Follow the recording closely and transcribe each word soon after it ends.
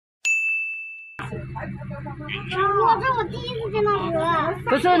我第一次见到蛇。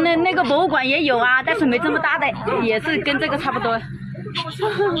不是那个博物馆也有啊，但是没这么大的，也是跟这个差不多。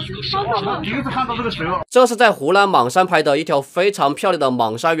第一次看到这个蛇。这是在湖南莽山拍的一条非常漂亮的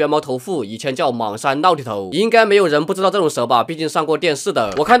莽山原毛头腹，以前叫莽山闹蹄头。应该没有人不知道这种蛇吧？毕竟上过电视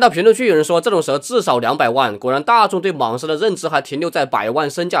的。我看到评论区有人说这种蛇至少200万，果然大众对莽山的认知还停留在100万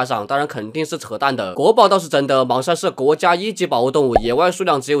身价上，当然肯定是扯淡的。国宝倒是真的，莽山是国家1级保护动物，野外数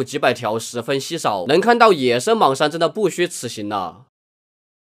量只有几百条，十分稀少。能看到野生莽山真的不虚此行了。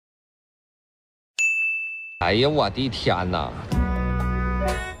哎呀，我的天哪！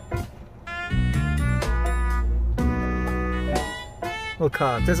我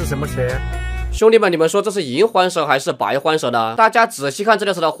靠，这是什么蛇？兄弟们，你们说这是银环蛇还是白环蛇呢？大家仔细看这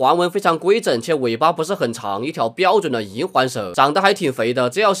条蛇的环纹非常规整，且尾巴不是很长，一条标准的银环蛇，长得还挺肥的，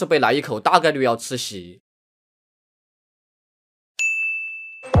这要是被来一口，大概率要吃席。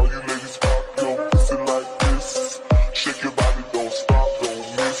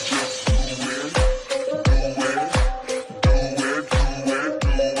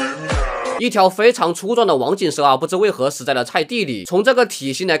一条非常粗壮的王锦蛇啊，不知为何死在了菜地里。从这个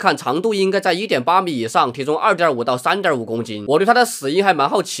体型来看，长度应该在1.8米以上，体重2.5到3.5公斤。我对它的死因还蛮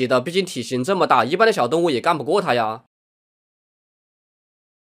好奇的，毕竟体型这么大，一般的小动物也干不过它呀。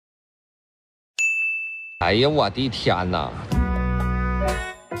哎呀，我的天哪！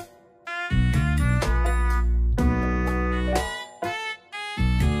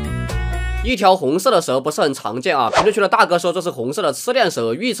一条红色的蛇不是很常见啊，评论区的大哥说这是红色的赤链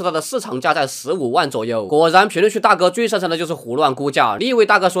蛇，预测它的市场价在15万左右。果然，评论区大哥最擅长的就是胡乱估价。另一位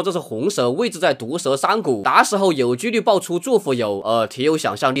大哥说这是红蛇，位置在毒蛇山谷，打死后有几率爆出祝福油，挺有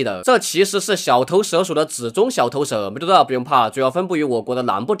想象力的。这其实是小头蛇属的子中小头蛇，没多大不用怕，主要分布于我国的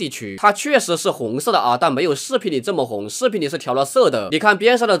南部地区。它确实是红色的啊，但没有视频里这么红，视频里是调了色的。你看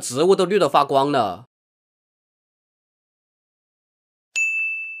边上的植物都绿得发光了。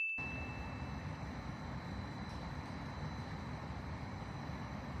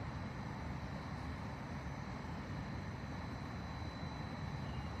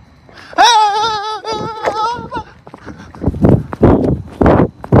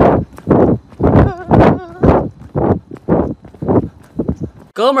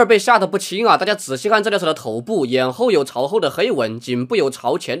哥们儿被吓得不轻啊！大家仔细看这条蛇的头部，眼后有朝后的黑纹，颈部有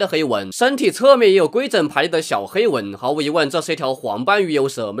朝前的黑纹，身体侧面也有规整排列的小黑纹。毫无疑问，这是一条黄斑鱼油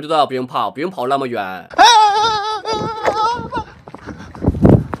蛇，没多大不用怕，不用跑那么远。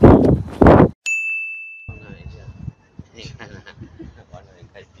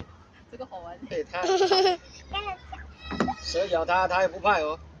这个好玩。对它，蛇咬它也不怕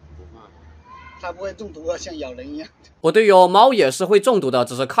哦，它不会中毒啊，像咬人一样。不对哟，猫也是会中毒的，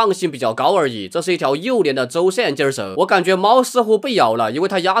只是抗性比较高而已。这是一条幼年的周氏眼镜蛇，我感觉猫似乎被咬了，因为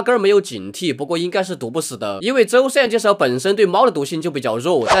它压根儿没有警惕。不过应该是毒不死的，因为周氏眼镜蛇本身对猫的毒性就比较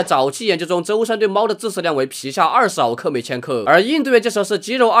弱。在早期研究中，周三对猫的致死量为皮下20毫克每千克，而印度眼镜蛇是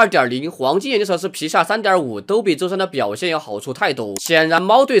肌肉2.0，黄金眼镜蛇是皮下3.5，都比周三的表现要好处太多。显然，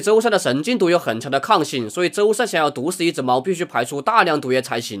猫对周三的神经毒有很强的抗性，所以周三想要毒死一只猫，必须排出大量毒液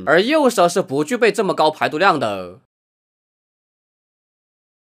才行。而幼蛇是不具备这么高排毒量的。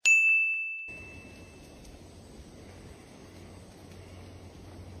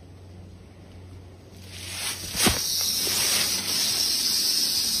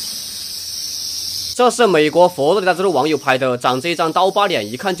这是美国佛罗里达州的网友拍的，长着一张刀疤脸，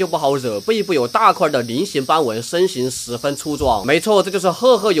一看就不好惹，背部有大块的菱形斑纹，身形十分粗壮。没错，这就是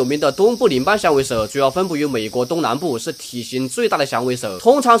赫赫有名的东部林斑响尾蛇，主要分布于美国东南部，是体型最大的响尾蛇，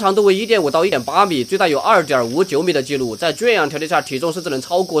通常长度为1.5到1.8米，最大有2.59米的记录，在圈养条件下体重甚至能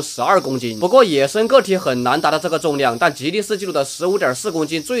超过12公斤。不过野生个体很难达到这个重量，但吉尼斯纪录的15.4公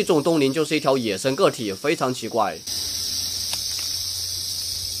斤最重东林就是一条野生个体，非常奇怪。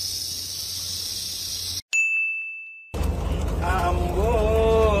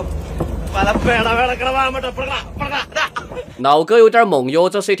老哥有点懵哟，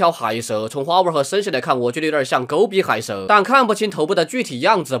这是一条海蛇，从花纹和身形来看，我觉得有点像狗比海蛇，但看不清头部的具体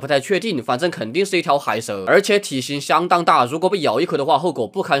样子，不太确定，反正肯定是一条海蛇，而且体型相当大，如果被咬一口的话，后果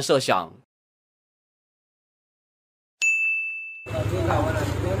不堪设想。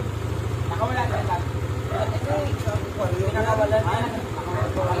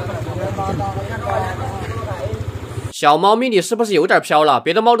小猫咪，你是不是有点飘了？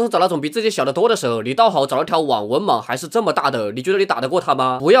别的猫都是找那种比自己小得多的蛇，你倒好找了条网纹蟒，还是这么大的，你觉得你打得过它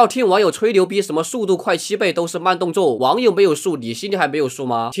吗？不要听网友吹牛逼，什么速度快7倍都是慢动作，网友没有数，你心里还没有数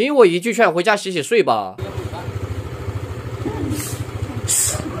吗？听我一句劝，回家洗洗睡吧。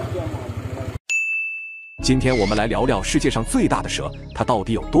今天我们来聊聊世界上最大的蛇，它到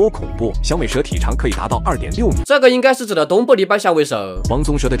底有多恐怖？响尾蛇体长可以达到2.6米，这个应该是指的东部黎巴响尾蛇。黄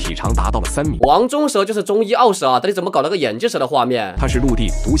棕蛇的体长达到了3米。黄棕蛇就是中医奥蛇啊，但你怎么搞了个眼镜蛇的画面？它是陆地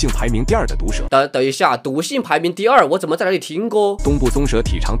毒性排名第2的毒蛇。等一下，毒性排名第2，我怎么在哪里听过？东部棕蛇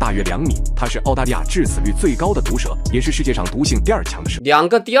体长大约2米，它是澳大利亚致死率最高的毒蛇，也是世界上毒性第2强的蛇。2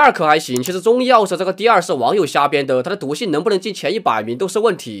个第2可还行，其实中医奥蛇这个第2是网友瞎编的，它的毒性能不能进前100名都是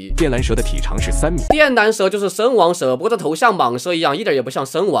问题。靛蓝蛇的体长是3米，靛蓝蛇就是身亡蛇，不过这头像蟒蛇一样，一点也不像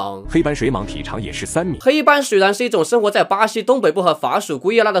身亡。黑斑水蟒体长也是3米。黑斑水蟒是一种生活在巴西东北部和法属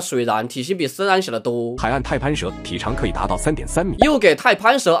圭亚那的水蟒，体型比深蟒小得多。海岸太攀蛇体长可以达到3.3米，又给太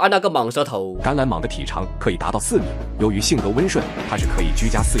攀蛇安了个蟒蛇头。橄榄蟒的体长可以达到4米，由于性格温顺，它是可以居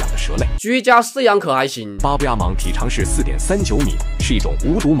家饲养的蛇类。居家饲养可还行。巴布亚蟒体长是4.39米，是一种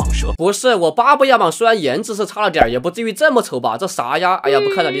无毒蟒蛇。不是，我巴布亚蟒虽然颜值是差了点，也不至于这么丑吧？这啥呀？哎呀，不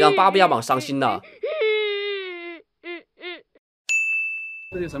看了，你让巴布亚蟒伤心了。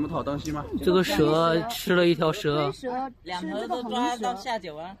这有什么好东西吗？这个蛇吃了一条蛇，蛇两头都抓到下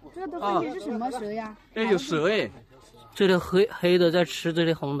酒啊！这个东西是什么蛇呀？哎，有蛇哎！这里黑的在吃，这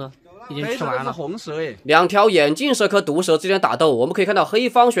里红的已经吃完了。是红蛇哎！2条眼镜蛇和毒蛇之间打斗，我们可以看到黑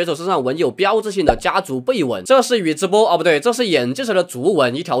方选手身上纹有标志性的家族背纹，这是宇智波哦，不对，这是眼镜蛇的族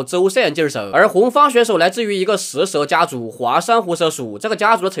纹，一条周色眼镜蛇。而红方选手来自于一个食蛇家族华山狐蛇属，这个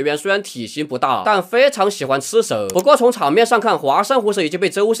家族的成员虽然体型不大，但非常喜欢吃蛇。不过从场面上看，华山狐蛇已经被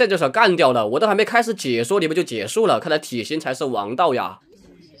周色眼镜蛇干掉了，我都还没开始解说，你们就结束了，看来体型才是王道呀！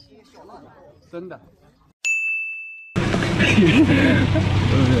真的。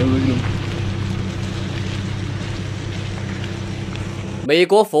美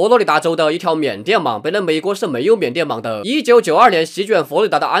国佛罗里达州的一条缅甸蟒，本来美国是没有缅甸蟒的。1992年，席卷佛罗里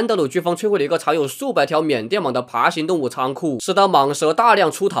达的安德鲁飓风摧毁了一个藏有数百条缅甸蟒的爬行动物仓库，使得蟒蛇大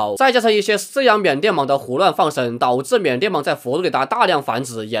量出逃。再加上一些饲养缅甸蟒的胡乱放生，导致缅甸蟒在佛罗里达大量繁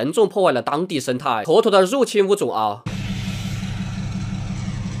殖，严重破坏了当地生态，妥妥的入侵物种啊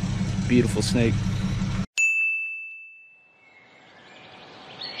Beautiful snake.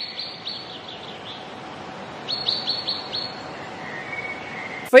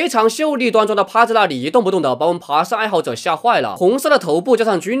 非常秀丽端庄的趴在那里一动不动的，把我们爬山爱好者吓坏了。红色的头部加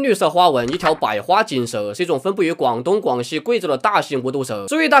上军绿色花纹，一条百花锦蛇，是一种分布于广东、广西、贵州的大型无毒蛇，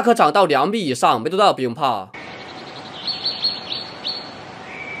最大可长到2米以上，没多大不用怕。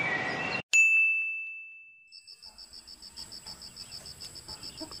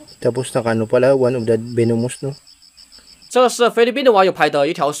Tapos nakano pala, one of the venomous no? 这是菲律宾的网友拍的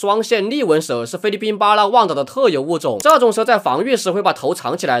一条双线利纹蛇，是菲律宾巴拉望岛的特有物种。这种蛇在防御时会把头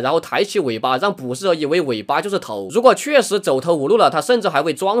藏起来，然后抬起尾巴，让捕食者以为尾巴就是头。如果确实走投无路了，它甚至还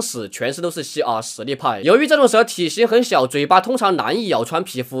会装死，全身都是戏啊，实力派。由于这种蛇体型很小，嘴巴通常难以咬穿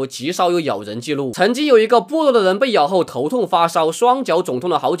皮肤，极少有咬人记录。曾经有一个部落的人被咬后头痛发烧，双脚肿痛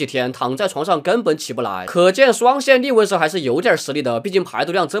了好几天，躺在床上根本起不来。可见双线利纹蛇还是有点实力的，毕竟排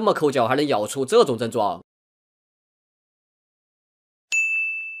毒量这么抠脚，还能咬出这种症状。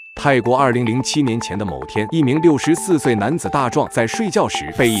泰国2007年前的某天，一名64岁男子大壮在睡觉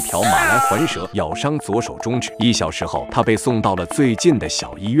时被一条马来环蛇咬伤左手中指。1小时后，他被送到了最近的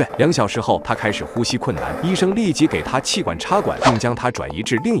小医院。2小时后，他开始呼吸困难，医生立即给他气管插管，并将他转移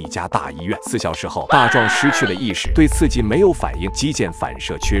至另一家大医院。4小时后，大壮失去了意识，对刺激没有反应，肌腱反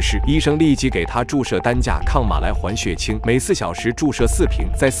射缺失。医生立即给他注射单价抗马来环血清，每4小时注射4瓶，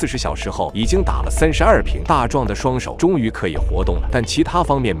在40小时后已经打了32瓶。大壮的双手终于可以活动了，但其他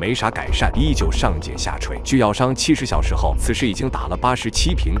方面没啥改善，依旧上睑下垂。距咬伤70小时后，此时已经打了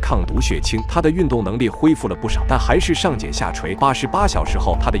87瓶抗毒血清，他的运动能力恢复了不少，但还是上睑下垂。88小时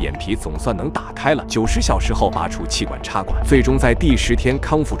后，他的眼皮总算能打开了。90小时后拔出气管插管，最终在第10天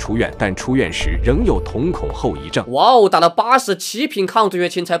康复出院，但出院时仍有瞳孔后遗症。哇哦，打了87瓶抗毒血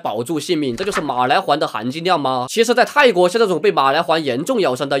清才保住性命，这就是马来环的含金量吗？其实，在泰国，像这种被马来环严重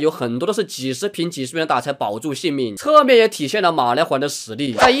咬伤的，有很多都是几十瓶、几十元打才保住性命，侧面也体现了马来环的实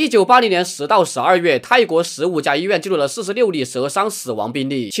力。在1980年10到12月，泰国15家医院记录了46例蛇伤死亡病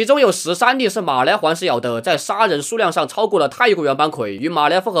例，其中有13例是马来环蛇咬的，在杀人数量上超过了泰国原斑葵，与马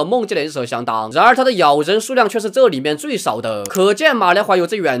来凤和梦见莲蛇相当。然而，它的咬人数量却是这里面最少的，可见马来环有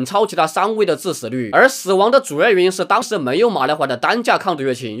着远超其他3位的致死率。而死亡的主要原因是当时没有马来环的单价抗毒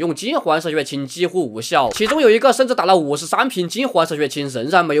血清，用金环蛇血清几乎无效，其中有一个甚至打了53瓶金环蛇血清仍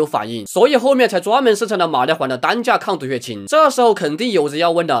然没有反应，所以后面才专门生产了马来环的单价抗毒血清。这时候肯定有人要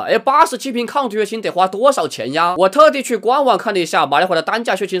问了，87瓶抗毒血清得花多少钱呀？我特地去官网看了一下，马来环的单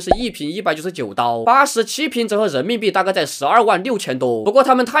价血清是1瓶199刀，87瓶折合人民币大概在12万6千多。不过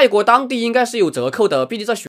他们泰国当地应该是有折扣的，毕竟这血